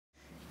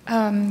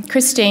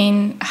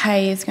Christine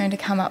Hay is going to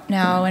come up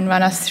now and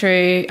run us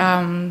through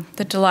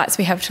the delights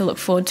we have to look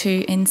forward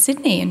to in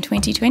Sydney in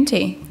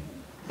 2020.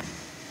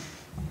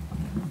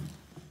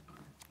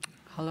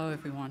 Hello,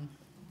 everyone.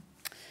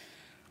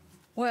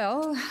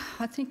 Well,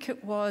 I think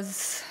it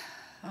was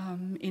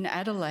in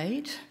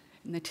Adelaide,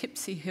 in the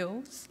Tipsy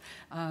Hills,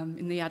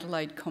 in the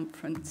Adelaide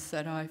conference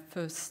that I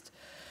first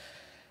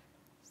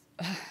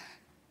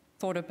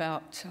thought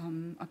about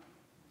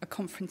a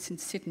conference in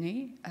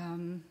Sydney.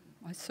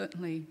 I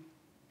certainly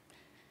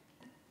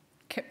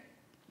kept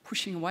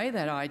pushing away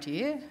that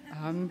idea,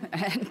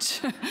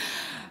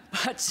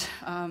 but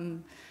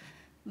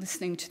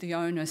listening to the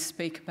owner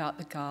speak about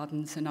the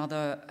gardens and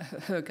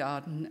her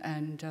garden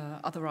and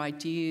other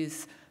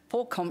ideas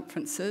for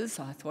conferences,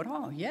 I thought,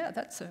 oh yeah,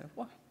 that's a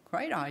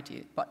great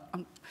idea, but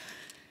I'm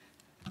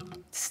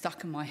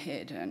stuck in my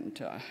head,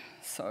 and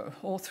so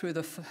all through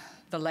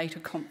the later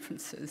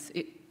conferences,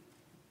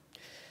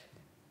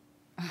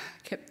 I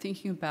kept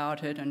thinking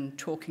about it and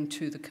talking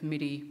to the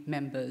committee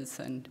members,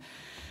 and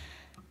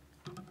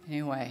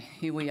anyway,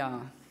 here we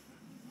are.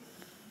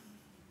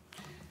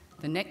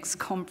 The next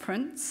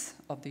conference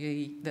of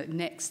the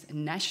next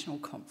national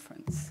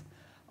conference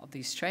of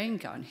the Australian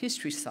Garden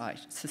History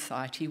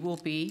Society will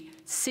be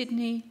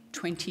Sydney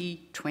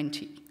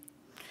 2020.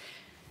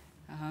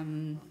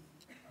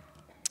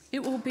 It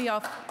will be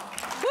our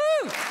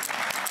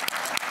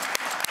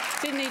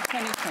Sydney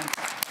 2020.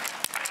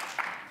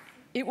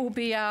 It will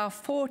be our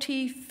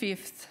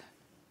 45th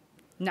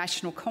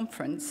national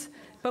conference,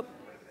 but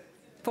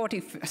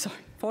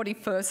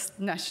 41st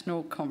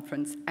national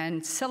conference,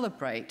 and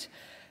celebrate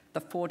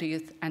the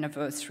 40th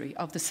anniversary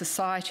of the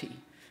Society.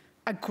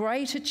 A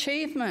great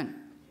achievement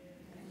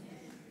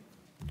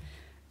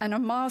and a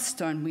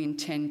milestone we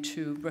intend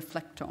to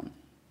reflect on.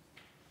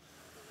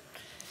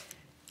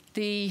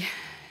 The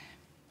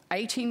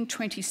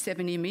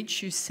 1827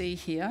 image you see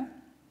here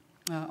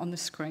on the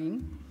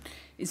screen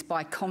is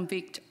by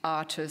convict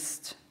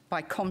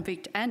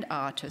and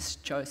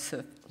artist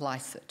Joseph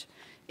Lycett.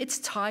 It's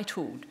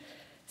titled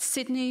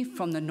Sydney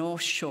from the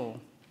North Shore.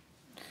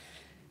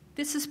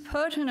 This is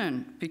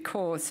pertinent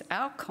because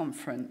our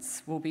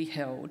conference will be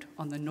held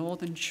on the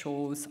northern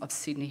shores of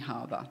Sydney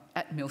Harbour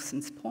at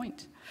Milsons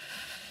Point.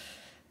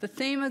 The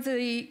theme of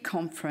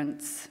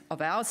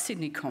our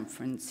Sydney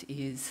conference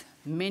is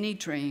Many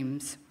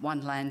Dreams,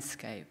 One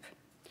Landscape.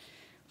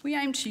 We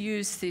aim to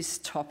use this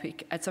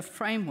topic as a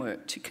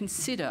framework to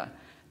consider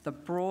the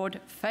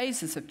broad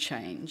phases of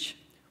change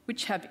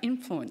which have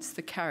influenced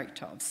the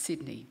character of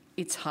Sydney,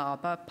 its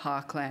harbour,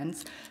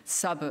 parklands,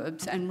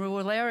 suburbs and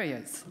rural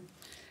areas,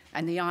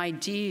 and the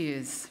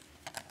ideas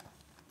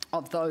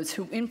of those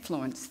who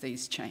influence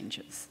these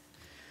changes.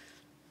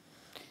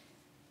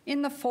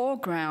 In the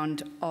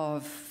foreground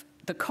of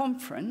the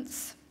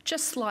conference,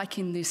 just like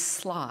in this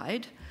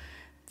slide,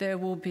 there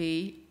will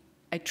be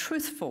a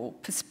truthful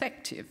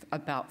perspective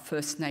about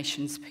First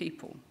Nations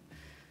people,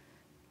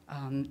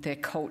 their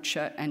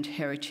culture and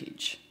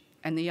heritage,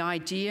 and the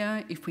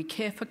idea, if we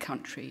care for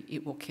country,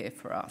 it will care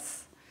for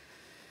us.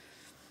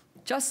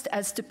 Just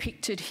as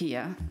depicted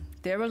here,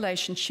 their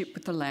relationship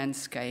with the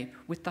landscape,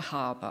 with the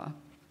harbour,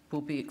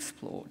 will be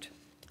explored.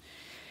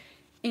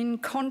 In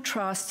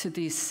contrast to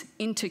this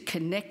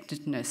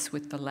interconnectedness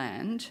with the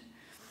land,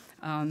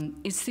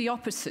 is the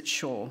opposite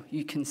shore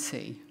you can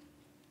see,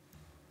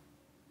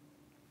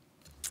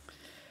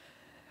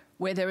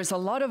 where there is a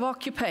lot of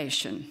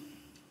occupation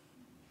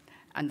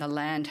and the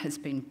land has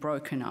been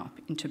broken up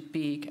into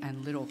big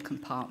and little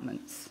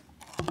compartments.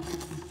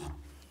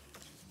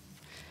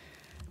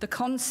 The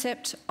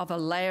concept of a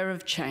layer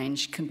of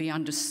change can be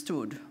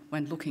understood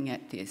when looking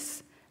at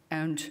this,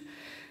 and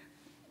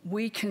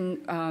we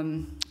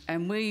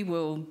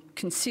will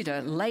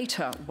consider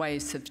later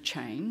waves of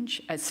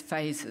change as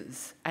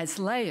phases, as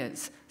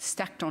layers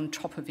stacked on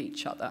top of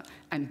each other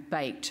and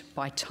baked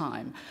by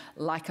time,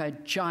 like a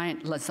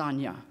giant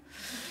lasagna.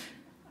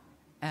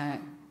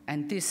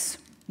 And this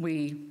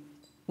we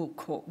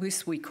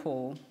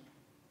call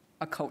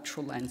a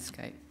cultural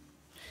landscape.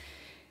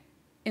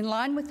 In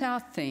line with our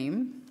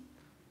theme,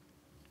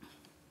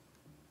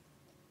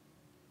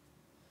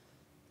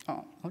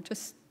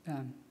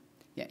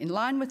 in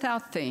line with our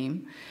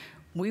theme,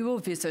 we will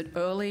visit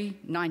early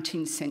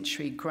 19th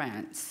century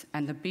grants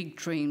and the big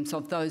dreams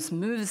of those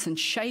movers and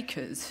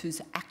shakers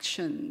whose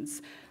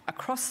actions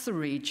across the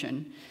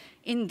region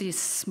in this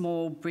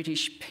small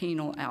British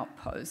penal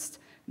outpost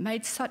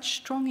made such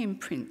strong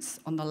imprints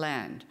on the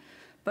land,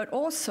 but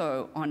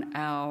also on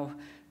our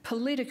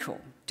political,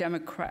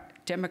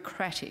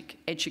 democratic,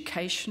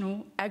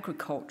 educational,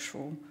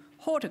 agricultural,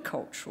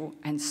 horticultural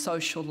and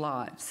social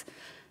lives,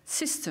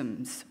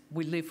 systems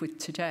we live with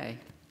today.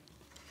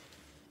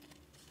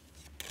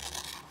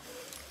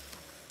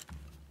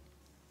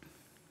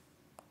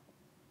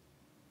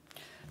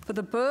 For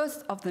the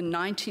birth of the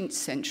 19th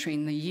century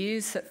and the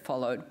years that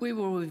followed, we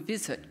will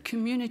revisit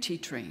community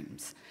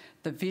dreams,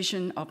 the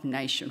vision of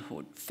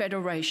nationhood,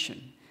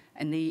 federation,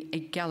 and the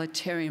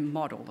egalitarian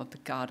model of the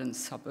garden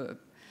suburb.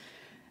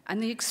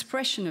 and the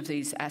expression of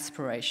these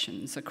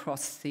aspirations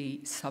across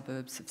the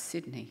suburbs of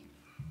Sydney.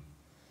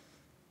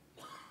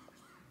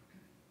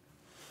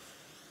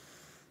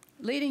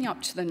 Leading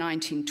up to the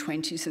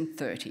 1920s and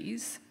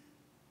 30s,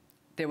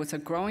 there was a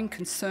growing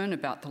concern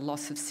about the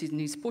loss of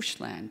Sydney's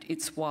bushland,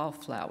 its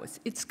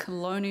wildflowers, its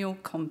colonial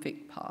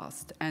convict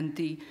past, and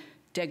the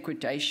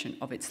degradation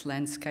of its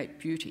landscape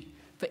beauty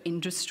for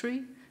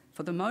industry,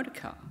 for the motor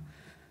car.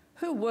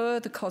 Who were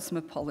the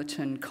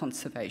cosmopolitan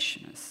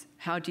conservationists?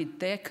 How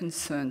did their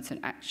concerns and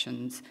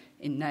actions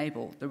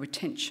enable the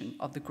retention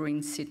of the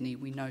green Sydney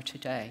we know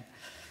today?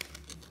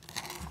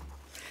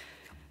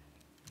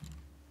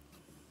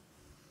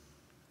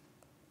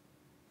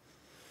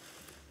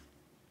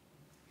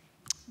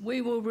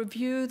 We will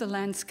review the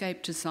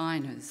landscape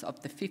designers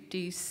of the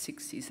 50s,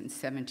 60s and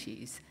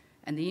 70s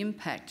and the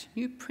impact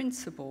new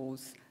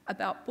principles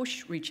about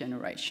bush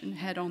regeneration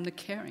had on the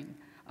caring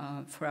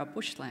for our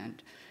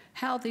bushland,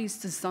 how these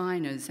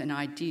designers and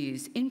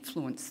ideas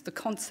influenced the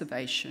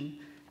conservation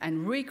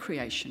and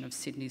recreation of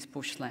Sydney's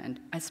bushland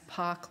as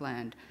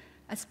parkland,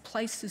 as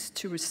places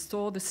to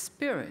restore the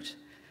spirit,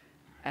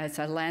 as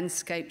a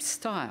landscape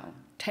style,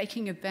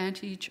 taking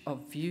advantage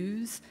of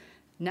views,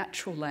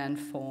 natural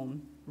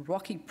landform,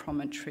 rocky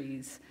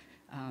promontories,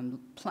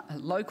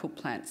 local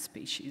plant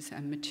species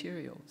and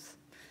materials.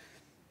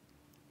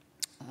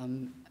 Of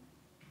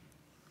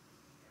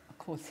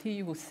course, here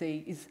you will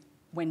see is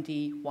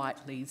Wendy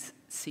Whiteley's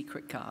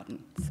Secret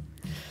Gardens.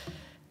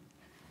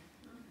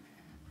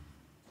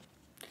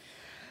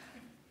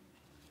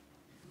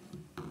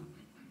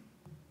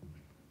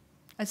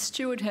 As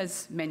Stuart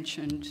has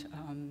mentioned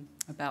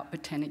about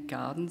Botanic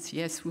Gardens,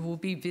 yes, we will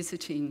be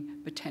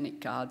visiting Botanic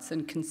Gardens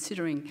and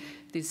considering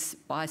this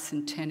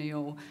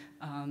bicentennial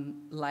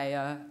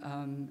layer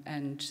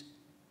and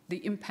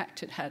the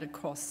impact it had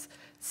across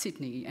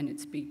Sydney and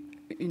its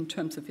in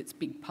terms of its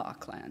big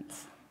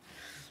parklands.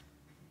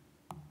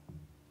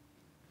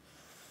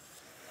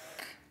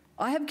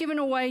 I have given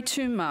away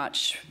too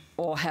much,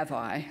 or have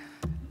I?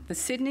 The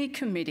Sydney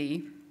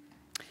Committee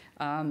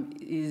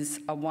is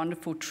a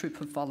wonderful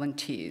troop of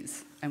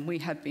volunteers, and we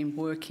have been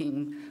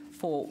working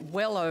for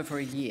well over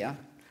a year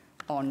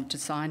on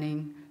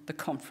designing the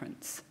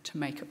conference to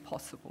make it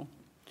possible.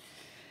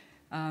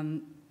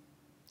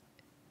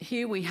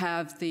 Here we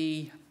have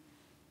the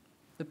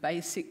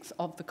basics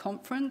of the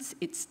conference,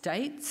 its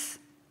dates.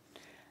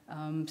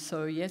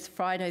 So yes,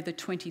 Friday the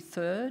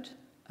 23rd,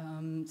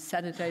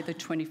 Saturday the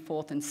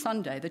 24th and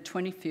Sunday the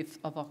 25th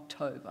of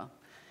October.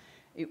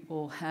 It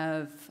will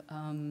have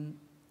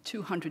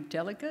 200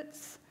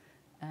 delegates,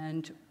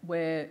 and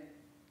where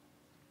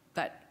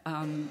that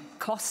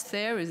cost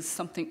there is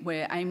something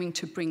we're aiming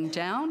to bring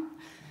down.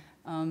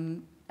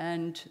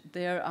 And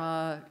there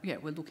are,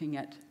 we're looking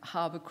at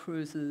harbour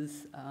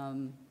cruises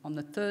on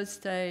the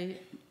Thursday,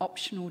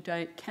 optional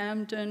day at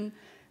Camden,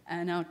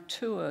 and our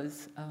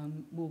tours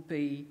will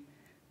be,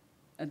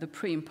 the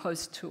pre and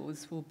post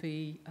tours will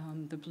be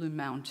the Blue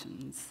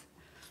Mountains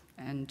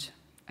and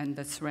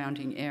the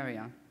surrounding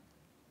area.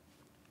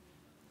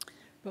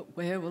 But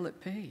where will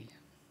it be?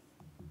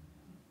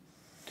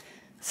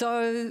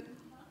 So,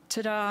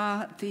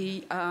 ta-da,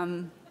 the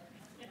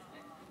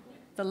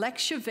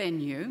lecture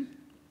venue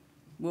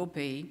will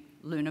be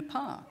Luna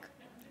Park.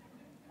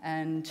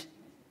 And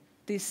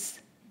this,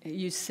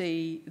 you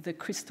see the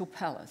Crystal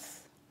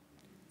Palace.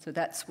 So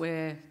that's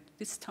where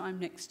this time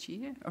next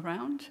year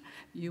around,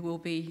 you will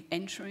be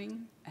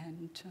entering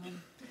and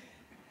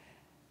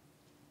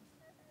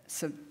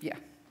so yeah,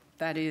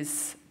 that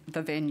is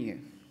the venue.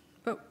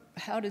 But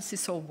how does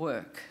this all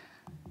work?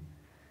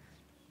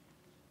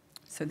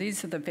 So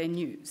these are the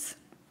venues.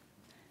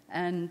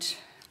 And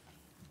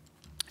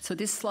so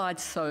this slide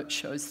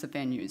shows the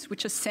venues,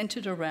 which are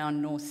centred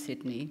around North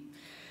Sydney.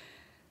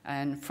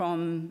 And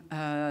from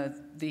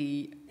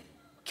the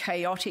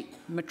chaotic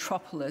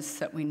metropolis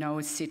that we know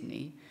as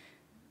Sydney,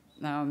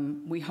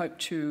 we hope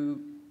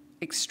to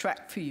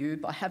extract for you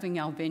by having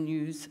our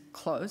venues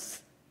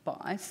close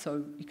by.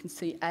 So you can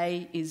see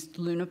A is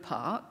Luna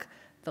Park,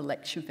 the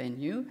lecture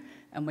venue,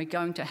 and we're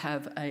going to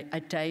have a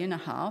day and a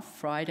half,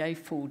 Friday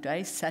full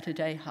day,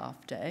 Saturday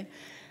half day,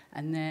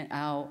 and then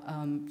our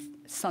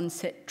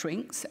sunset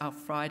drinks, our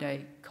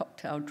Friday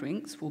cocktail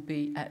drinks, will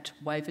be at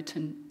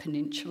Waverton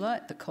Peninsula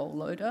at the Coal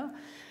Loader,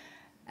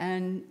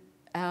 and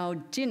our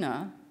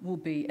dinner will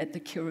be at the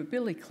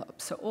Kirribilli Club,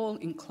 so all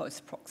in close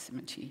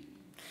proximity.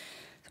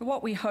 So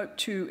what we hope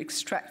to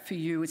extract for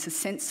you is a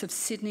sense of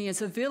Sydney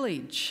as a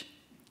village,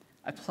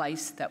 a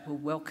place that will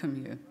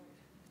welcome you.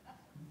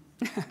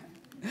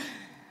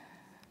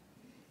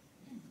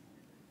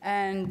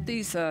 And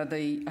these are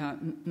the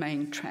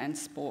main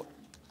transport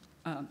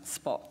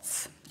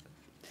spots.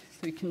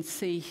 So you can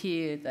see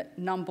here that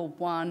number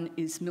 1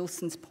 is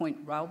Milsons Point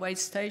Railway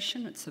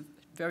Station. It's a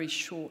very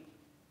short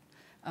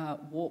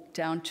walk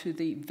down to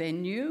the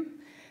venue,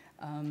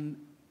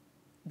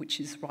 which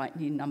is right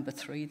near number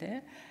 3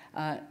 there.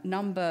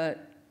 Number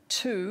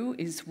 2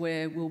 is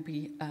where we'll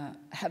be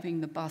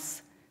having the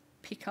bus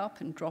pick up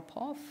and drop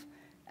off.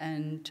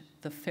 and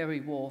the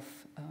ferry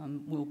wharf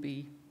we'll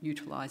be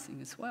utilising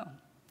as well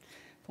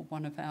for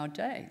one of our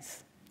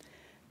days.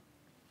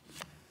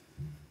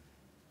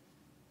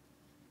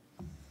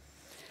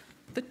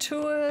 The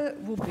tour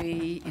will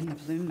be in the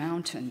Blue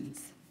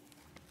Mountains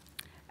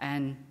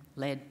and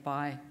led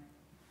by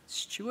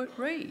Stuart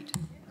Reid.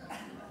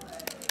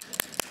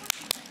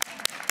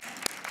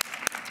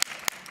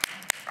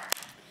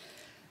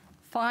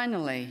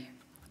 Finally,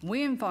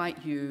 we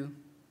invite you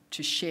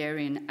to share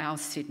in our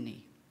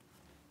Sydney,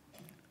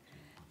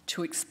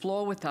 to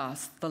explore with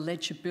us the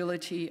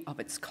legibility of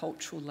its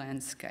cultural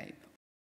landscape,